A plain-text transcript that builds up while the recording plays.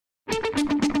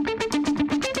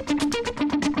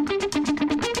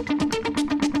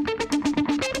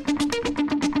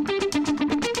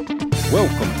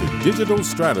Welcome to Digital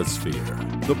Stratosphere,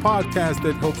 the podcast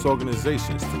that helps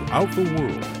organizations throughout the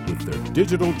world with their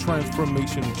digital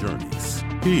transformation journeys.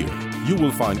 Here, you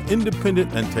will find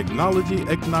independent and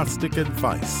technology-agnostic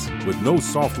advice with no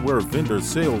software vendor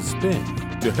sales spin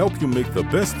to help you make the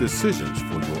best decisions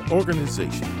for your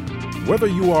organization. Whether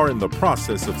you are in the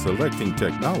process of selecting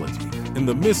technology, in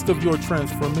the midst of your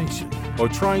transformation, or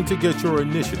trying to get your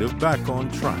initiative back on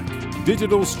track,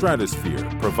 Digital Stratosphere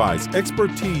provides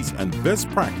expertise and best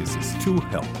practices to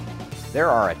help. There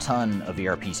are a ton of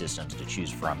ERP systems to choose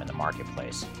from in the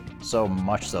marketplace, so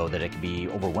much so that it can be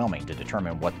overwhelming to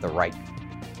determine what the right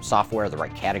software, the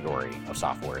right category of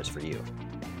software is for you.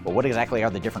 But what exactly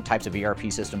are the different types of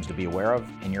ERP systems to be aware of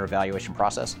in your evaluation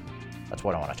process? That's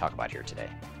what I want to talk about here today.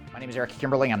 My name is Eric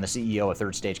Kimberling. I'm the CEO of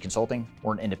Third Stage Consulting.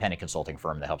 We're an independent consulting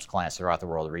firm that helps clients throughout the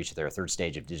world reach their third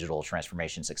stage of digital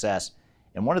transformation success.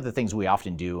 And one of the things we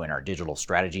often do in our digital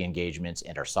strategy engagements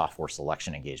and our software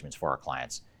selection engagements for our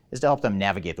clients is to help them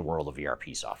navigate the world of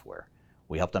ERP software.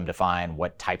 We help them define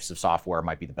what types of software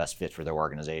might be the best fit for their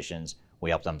organizations. We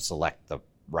help them select the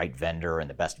right vendor and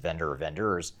the best vendor or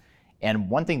vendors. And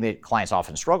one thing that clients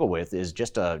often struggle with is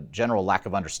just a general lack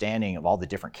of understanding of all the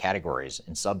different categories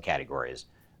and subcategories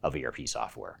of ERP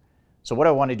software. So what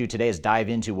I want to do today is dive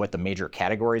into what the major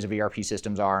categories of ERP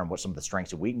systems are and what some of the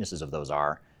strengths and weaknesses of those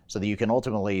are, so that you can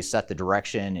ultimately set the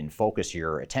direction and focus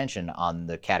your attention on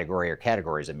the category or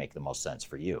categories that make the most sense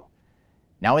for you.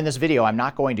 Now in this video, I'm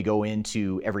not going to go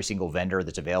into every single vendor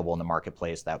that's available in the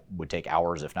marketplace. That would take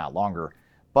hours, if not longer.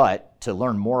 But to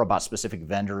learn more about specific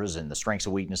vendors and the strengths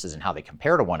and weaknesses and how they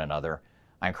compare to one another,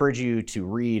 I encourage you to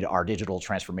read our digital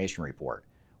transformation report,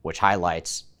 which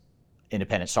highlights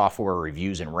independent software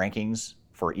reviews and rankings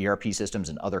for ERP systems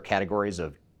and other categories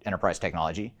of enterprise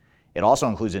technology. It also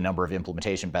includes a number of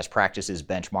implementation best practices,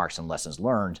 benchmarks, and lessons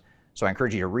learned. So I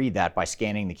encourage you to read that by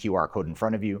scanning the QR code in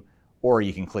front of you, or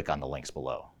you can click on the links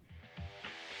below.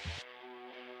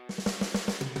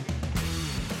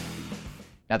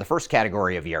 Now, the first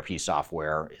category of ERP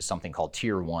software is something called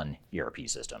Tier 1 ERP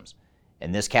systems.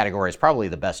 And this category is probably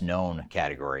the best known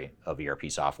category of ERP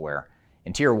software.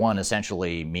 And Tier 1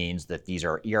 essentially means that these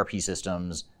are ERP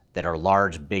systems that are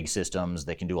large, big systems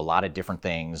that can do a lot of different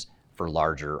things for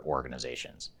larger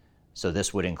organizations. So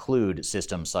this would include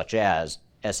systems such as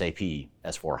SAP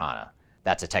S/4HANA.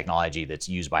 That's a technology that's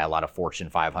used by a lot of Fortune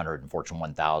 500 and Fortune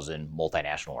 1000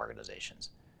 multinational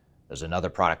organizations. There's another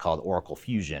product called Oracle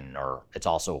Fusion, or it's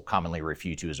also commonly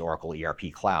referred to as Oracle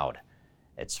ERP Cloud.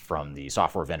 It's from the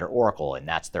software vendor Oracle, and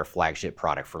that's their flagship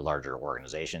product for larger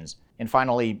organizations. And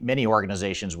finally, many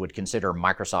organizations would consider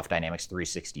Microsoft Dynamics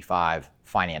 365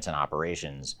 Finance and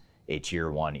Operations a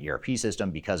Tier 1 ERP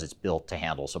system because it's built to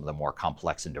handle some of the more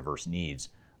complex and diverse needs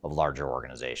of larger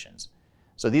organizations.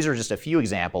 So these are just a few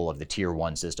examples of the Tier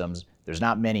 1 systems. There's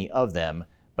not many of them,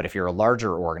 but if you're a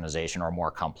larger organization or a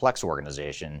more complex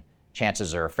organization,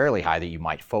 chances are fairly high that you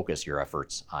might focus your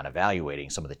efforts on evaluating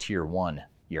some of the Tier 1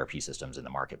 ERP systems in the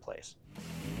marketplace.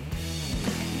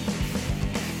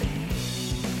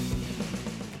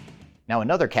 Now,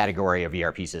 another category of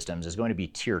ERP systems is going to be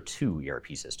Tier 2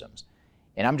 ERP systems.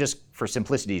 And I'm just, for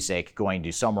simplicity's sake, going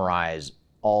to summarize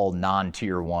all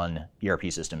non-Tier 1 ERP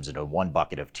systems into one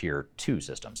bucket of Tier 2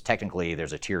 systems. Technically,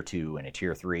 there's a Tier 2 and a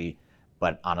Tier 3,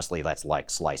 but honestly, that's like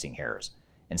slicing hairs.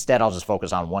 Instead, I'll just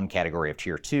focus on one category of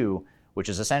Tier 2, which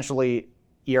is essentially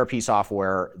ERP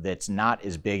software that's not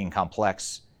as big and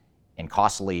complex and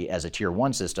costly as a Tier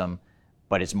 1 system,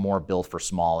 but it's more built for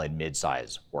small and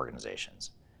mid-size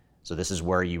organizations. So this is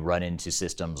where you run into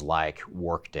systems like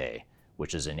Workday,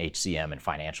 which is an HCM and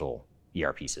financial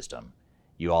ERP system.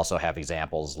 You also have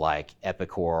examples like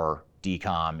Epicor,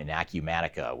 DCOM, and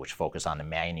Acumatica, which focus on the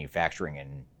manufacturing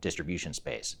and distribution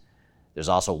space. There's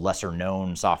also lesser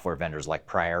known software vendors like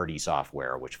Priority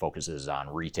Software, which focuses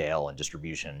on retail and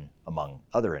distribution among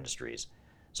other industries.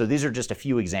 So these are just a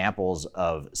few examples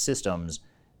of systems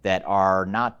that are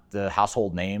not the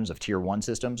household names of Tier 1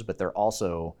 systems, but they're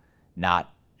also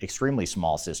not extremely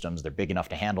small systems. They're big enough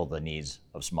to handle the needs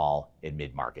of small and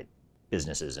mid-market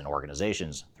businesses and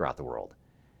organizations throughout the world.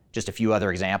 Just a few other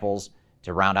examples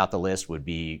to round out the list would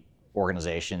be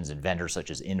organizations and vendors such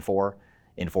as Infor.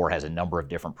 Infor has a number of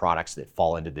different products that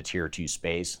fall into the Tier 2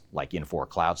 space, like Infor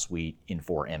Cloud Suite,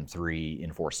 Infor M3,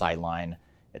 Infor Sightline,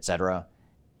 etc.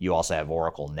 You also have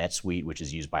Oracle NetSuite, which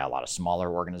is used by a lot of smaller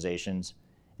organizations.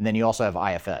 And then you also have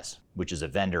IFS, which is a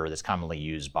vendor that's commonly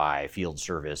used by field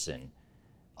service and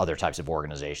other types of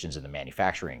organizations in the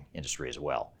manufacturing industry as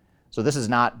well. So this is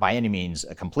not by any means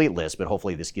a complete list, but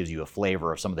hopefully this gives you a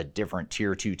flavor of some of the different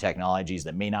Tier 2 technologies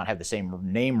that may not have the same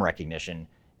name recognition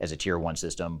as a Tier 1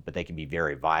 system, but they can be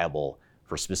very viable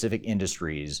for specific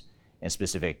industries and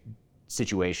specific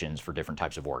situations for different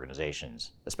types of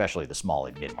organizations, especially the small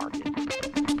and mid-market.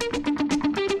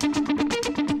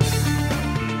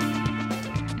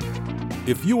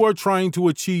 If you are trying to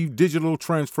achieve digital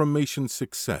transformation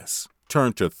success,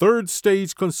 turn to Third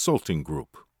Stage Consulting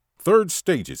Group. Third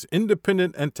Stage's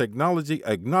independent and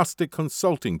technology-agnostic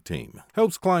consulting team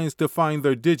helps clients define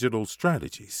their digital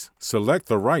strategies, select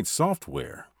the right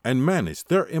software, and manage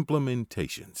their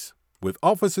implementations. With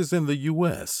offices in the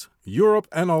U.S., Europe,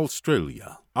 and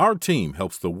Australia, our team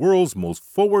helps the world's most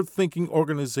forward-thinking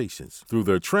organizations through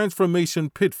their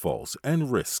transformation pitfalls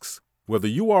and risks. Whether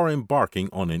you are embarking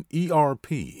on an ERP,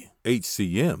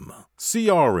 HCM,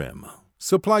 CRM,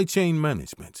 supply chain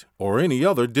management, or any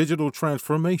other digital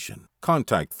transformation,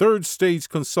 contact Third Stage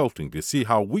Consulting to see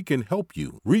how we can help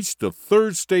you reach the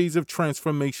third stage of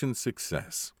transformation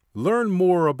success. Learn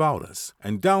more about us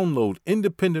and download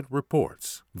independent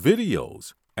reports,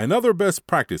 videos, and other best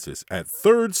practices at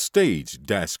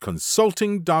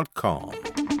thirdstage-consulting.com.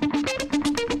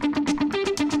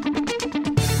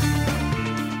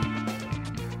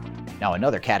 Now,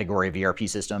 another category of ERP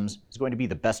systems is going to be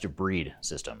the best-of-breed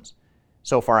systems.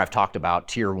 So far, I've talked about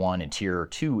Tier 1 and Tier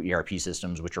 2 ERP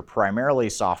systems, which are primarily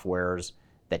softwares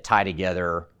that tie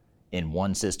together in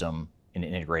one system in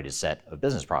an integrated set of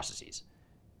business processes.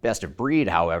 Best of breed,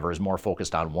 however, is more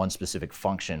focused on one specific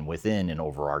function within an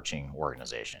overarching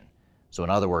organization. So in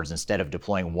other words, instead of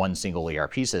deploying one single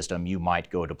ERP system, you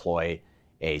might go deploy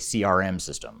a CRM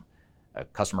system, a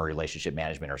customer relationship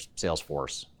management or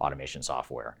Salesforce automation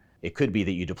software. It could be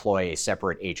that you deploy a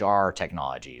separate HR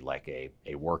technology like a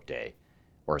Workday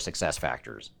or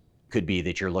SuccessFactors. It could be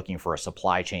that you're looking for a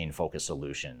supply chain focused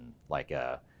solution like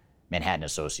a Manhattan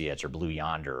Associates or Blue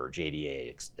Yonder or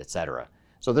JDA, et cetera.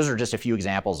 So those are just a few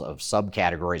examples of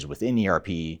subcategories within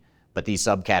ERP, but these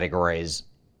subcategories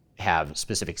have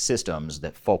specific systems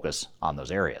that focus on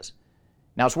those areas.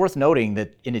 Now, it's worth noting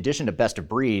that in addition to best of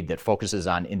breed that focuses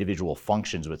on individual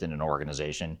functions within an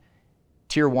organization,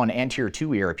 Tier 1 and Tier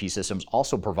 2 ERP systems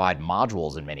also provide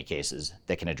modules in many cases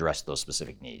that can address those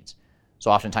specific needs. So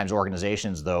oftentimes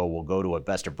organizations, though, will go to a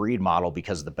best of breed model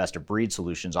because the best of breed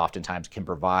solutions oftentimes can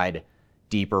provide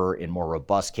deeper and more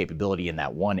robust capability in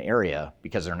that one area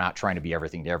because they're not trying to be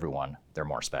everything to everyone, they're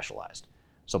more specialized.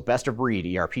 So best of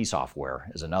breed ERP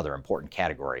software is another important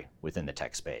category within the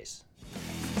tech space.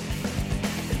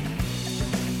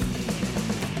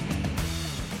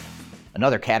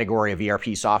 Another category of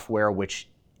ERP software which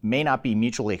may not be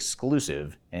mutually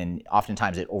exclusive, and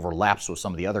oftentimes it overlaps with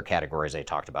some of the other categories I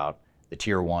talked about, the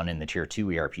Tier 1 and the Tier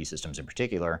 2 ERP systems in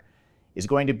particular, is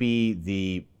going to be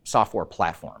the software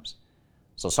platforms.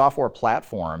 So software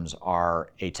platforms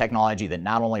are a technology that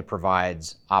not only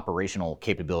provides operational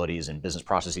capabilities and business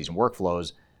processes and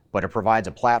workflows, but it provides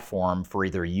a platform for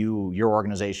either you, your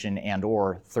organization, and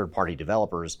or third-party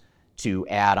developers to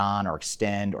add on or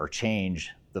extend or change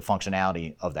the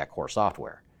functionality of that core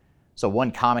software. So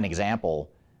one common example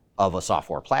of a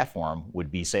software platform would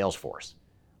be Salesforce.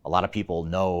 A lot of people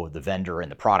know the vendor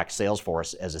and the product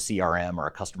Salesforce as a CRM or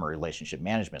a customer relationship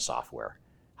management software.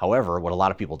 However, what a lot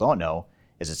of people don't know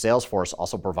is that Salesforce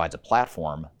also provides a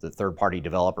platform that third-party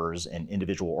developers and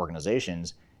individual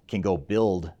organizations can go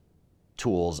build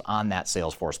tools on that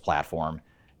Salesforce platform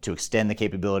to extend the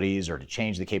capabilities or to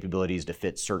change the capabilities to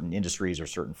fit certain industries or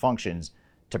certain functions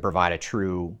to provide a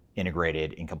true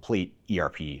integrated and complete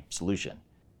ERP solution.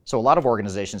 So a lot of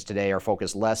organizations today are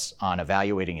focused less on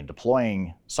evaluating and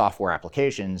deploying software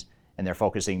applications, and they're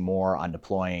focusing more on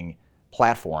deploying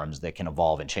platforms that can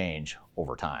evolve and change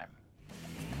over time.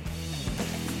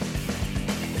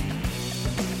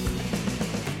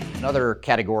 Another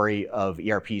category of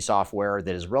ERP software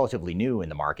that is relatively new in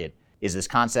the market is this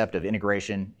concept of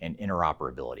integration and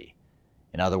interoperability.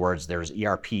 In other words, there's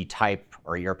ERP type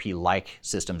or ERP-like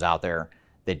systems out there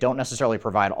that don't necessarily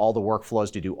provide all the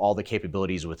workflows to do all the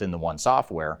capabilities within the one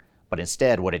software, but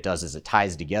instead what it does is it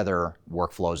ties together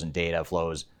workflows and data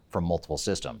flows from multiple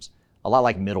systems. A lot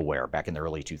like middleware back in the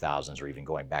early 2000s or even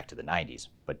going back to the 90s,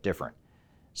 but different.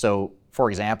 So, for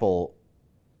example,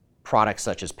 products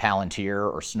such as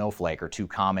Palantir or Snowflake are two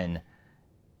common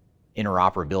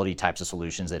interoperability types of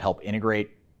solutions that help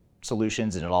integrate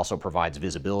solutions, and it also provides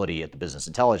visibility at the business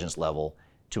intelligence level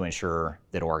to ensure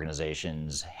that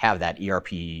organizations have that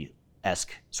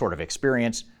ERP-esque sort of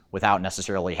experience without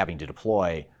necessarily having to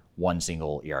deploy one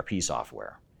single ERP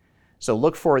software. So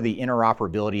look for the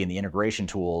interoperability and the integration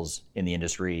tools in the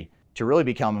industry to really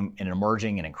become an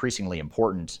emerging and increasingly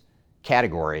important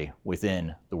category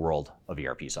within the world of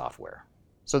ERP software.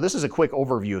 So this is a quick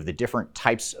overview of the different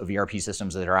types of ERP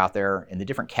systems that are out there and the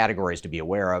different categories to be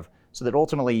aware of. so that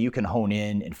ultimately you can hone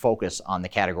in and focus on the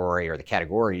category or the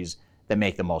categories that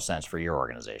make the most sense for your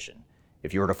organization.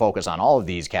 If you were to focus on all of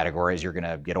these categories, you're going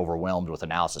to get overwhelmed with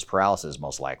analysis paralysis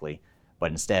most likely,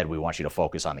 but instead we want you to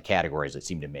focus on the categories that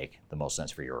seem to make the most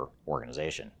sense for your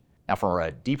organization. Now, for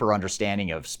a deeper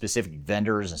understanding of specific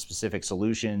vendors and specific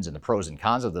solutions and the pros and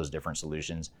cons of those different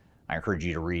solutions, I encourage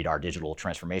you to read our Digital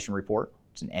Transformation Report.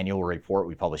 It's an annual report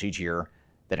we publish each year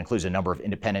that includes a number of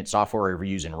independent software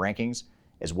reviews and rankings,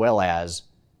 as well as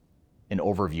an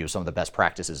overview of some of the best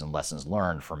practices and lessons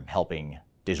learned from helping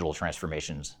digital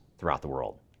transformations throughout the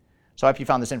world. So I hope you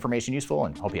found this information useful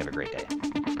and hope you have a great day.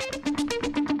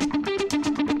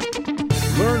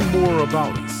 Learn more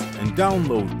about us and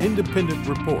download independent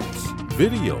reports,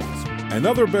 videos, and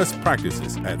other best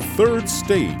practices at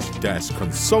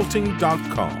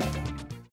thirdstage-consulting.com.